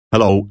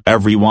Hello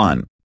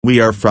everyone,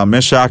 we are from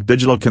Ishak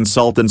Digital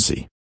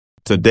Consultancy.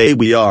 Today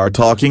we are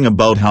talking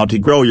about how to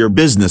grow your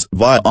business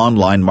via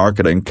online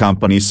marketing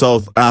company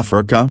South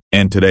Africa.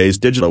 In today's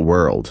digital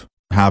world,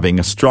 having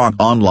a strong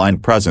online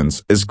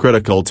presence is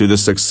critical to the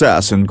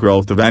success and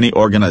growth of any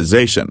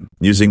organization.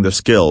 Using the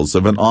skills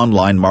of an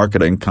online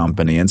marketing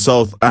company in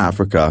South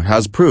Africa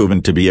has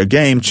proven to be a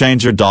game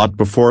changer.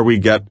 Before we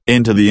get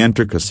into the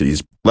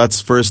intricacies,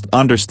 let's first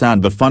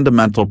understand the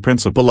fundamental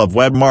principle of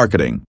web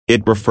marketing.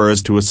 It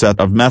refers to a set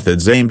of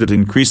methods aimed at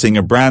increasing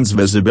a brand's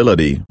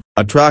visibility,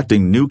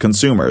 attracting new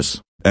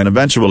consumers, and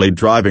eventually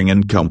driving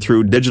income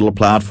through digital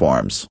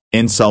platforms.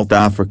 In South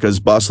Africa's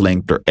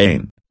bustling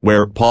terrain,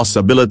 where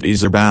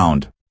possibilities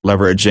abound,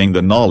 leveraging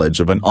the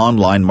knowledge of an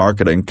online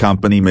marketing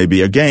company may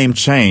be a game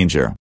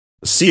changer.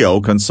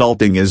 SEO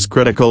consulting is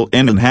critical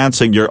in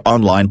enhancing your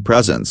online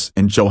presence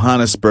in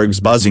Johannesburg's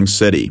buzzing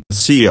city.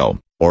 SEO,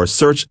 or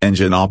search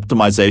engine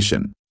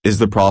optimization, is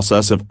the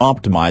process of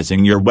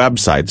optimizing your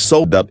website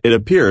so that it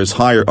appears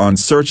higher on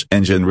search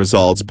engine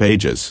results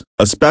pages.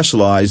 A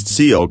specialized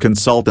SEO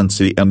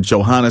consultancy in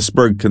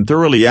Johannesburg can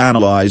thoroughly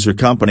analyze your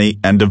company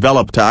and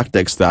develop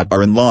tactics that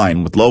are in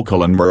line with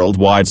local and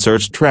worldwide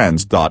search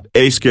trends.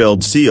 A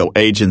skilled SEO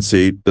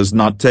agency does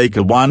not take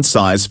a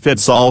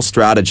one-size-fits-all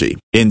strategy.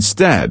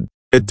 Instead,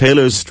 it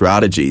tailors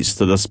strategies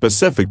to the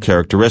specific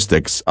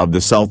characteristics of the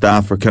South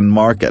African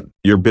market.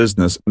 Your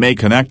business may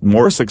connect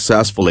more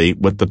successfully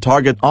with the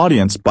target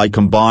audience by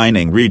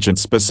combining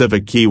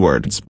region-specific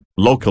keywords,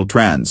 local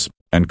trends,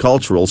 and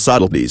cultural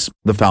subtleties.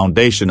 The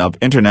foundation of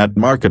internet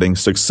marketing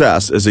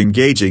success is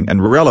engaging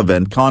and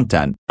relevant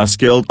content. A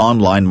skilled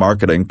online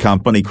marketing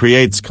company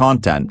creates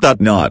content that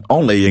not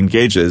only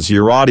engages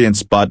your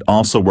audience but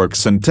also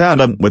works in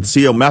tandem with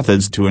SEO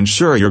methods to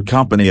ensure your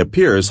company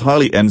appears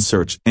highly in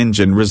search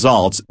engine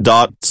results.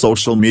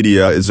 Social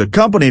media is a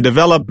company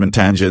development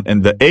engine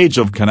in the age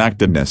of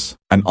connectedness.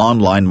 An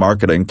online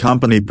marketing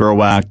company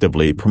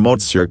proactively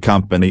promotes your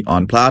company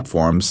on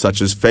platforms such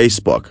as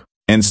Facebook,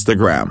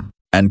 Instagram,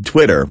 and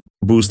Twitter,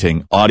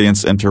 boosting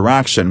audience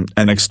interaction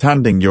and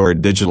extending your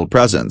digital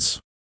presence.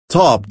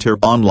 Top-tier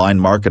online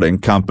marketing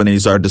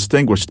companies are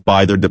distinguished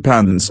by their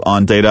dependence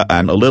on data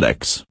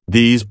analytics.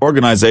 These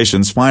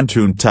organizations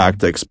fine-tune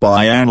tactics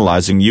by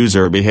analyzing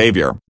user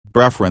behavior,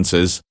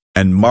 preferences,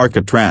 and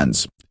market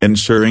trends,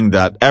 ensuring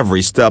that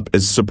every step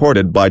is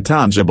supported by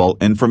tangible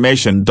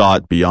information.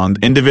 Beyond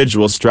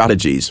individual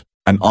strategies,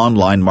 an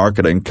online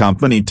marketing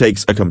company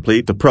takes a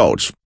complete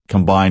approach,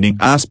 combining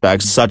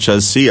aspects such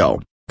as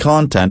SEO,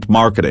 content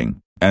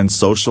marketing, and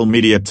social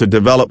media to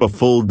develop a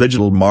full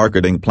digital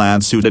marketing plan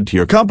suited to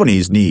your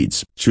company's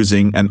needs.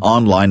 Choosing an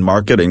online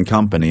marketing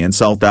company in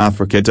South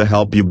Africa to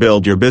help you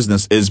build your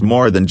business is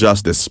more than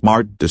just a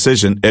smart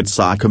decision, it's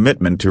a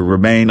commitment to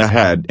remain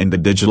ahead in the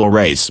digital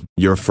race.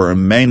 Your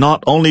firm may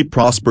not only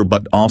prosper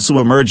but also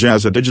emerge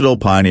as a digital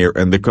pioneer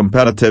in the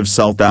competitive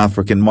South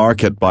African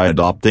market by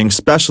adopting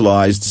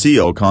specialized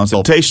SEO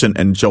consultation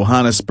in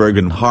Johannesburg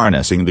and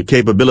harnessing the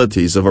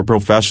capabilities of a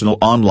professional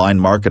online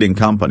marketing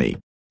company.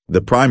 The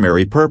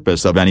primary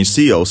purpose of any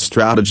SEO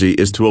strategy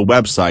is to a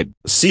website.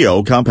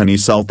 SEO company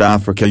South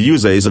Africa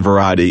uses a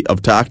variety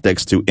of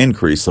tactics to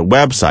increase a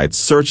website's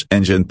search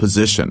engine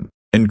position,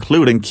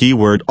 including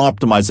keyword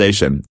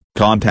optimization,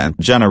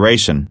 content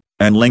generation,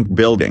 and link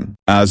building.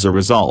 As a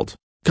result,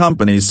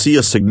 companies see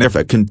a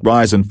significant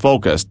rise in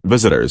focused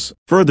visitors.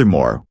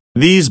 Furthermore,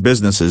 these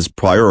businesses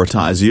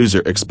prioritize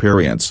user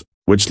experience,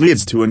 which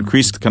leads to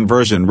increased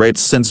conversion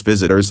rates since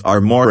visitors are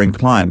more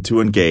inclined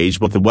to engage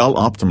with a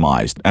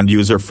well-optimized and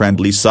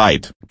user-friendly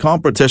site.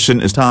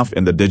 Competition is tough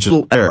in the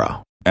digital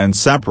era, and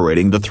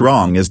separating the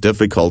throng is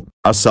difficult.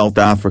 A South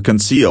African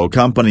SEO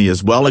company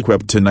is well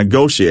equipped to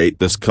negotiate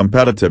this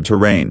competitive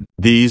terrain.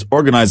 These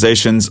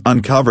organizations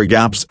uncover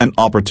gaps and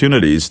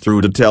opportunities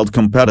through detailed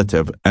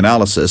competitive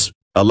analysis,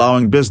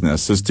 allowing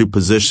businesses to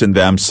position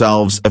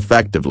themselves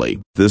effectively.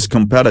 This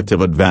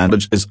competitive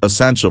advantage is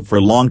essential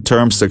for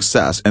long-term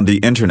success in the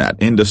internet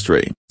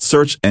industry.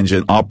 Search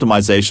engine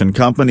optimization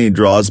company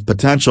draws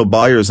potential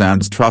buyers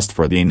and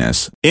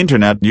trustworthiness.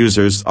 Internet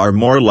users are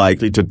more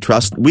likely to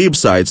trust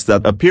websites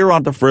that appear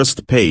on the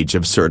first page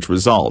of search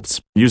results.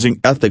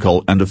 Using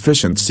ethical and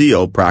efficient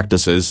SEO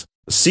practices,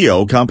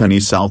 SEO company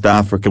South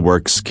Africa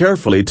works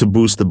carefully to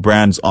boost the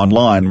brand's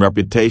online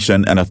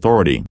reputation and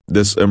authority.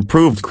 This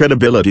improved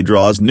credibility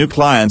draws new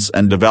clients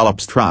and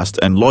develops trust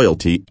and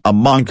loyalty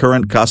among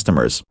current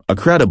customers. A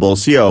credible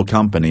SEO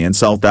company in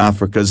South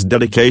Africa's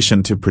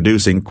dedication to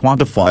producing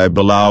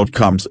quantifiable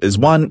outcomes is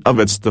one of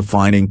its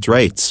defining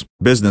traits.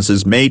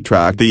 Businesses may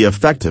track the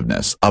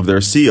effectiveness of their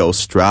SEO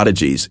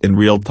strategies in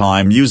real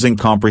time using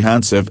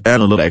comprehensive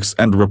analytics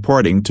and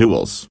reporting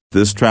tools.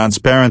 This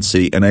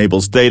transparency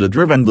enables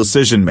data-driven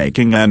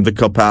decision-making and the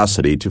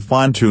capacity to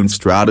fine-tune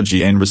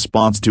strategy in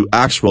response to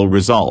actual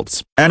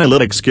results.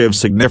 Analytics give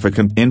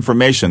significant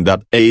information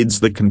that aids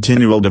the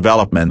continual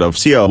development of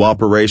SEO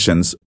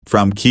operations,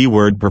 from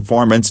keyword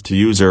performance to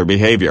user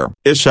behavior.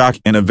 Ishak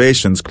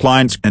Innovations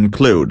clients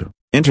include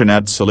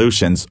Internet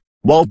Solutions,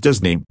 Walt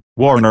Disney,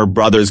 Warner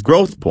Brothers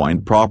Growth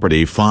Point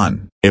Property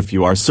Fund. If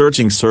you are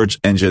searching search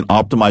engine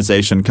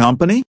optimization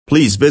company,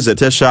 please visit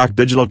Ishak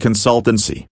Digital Consultancy.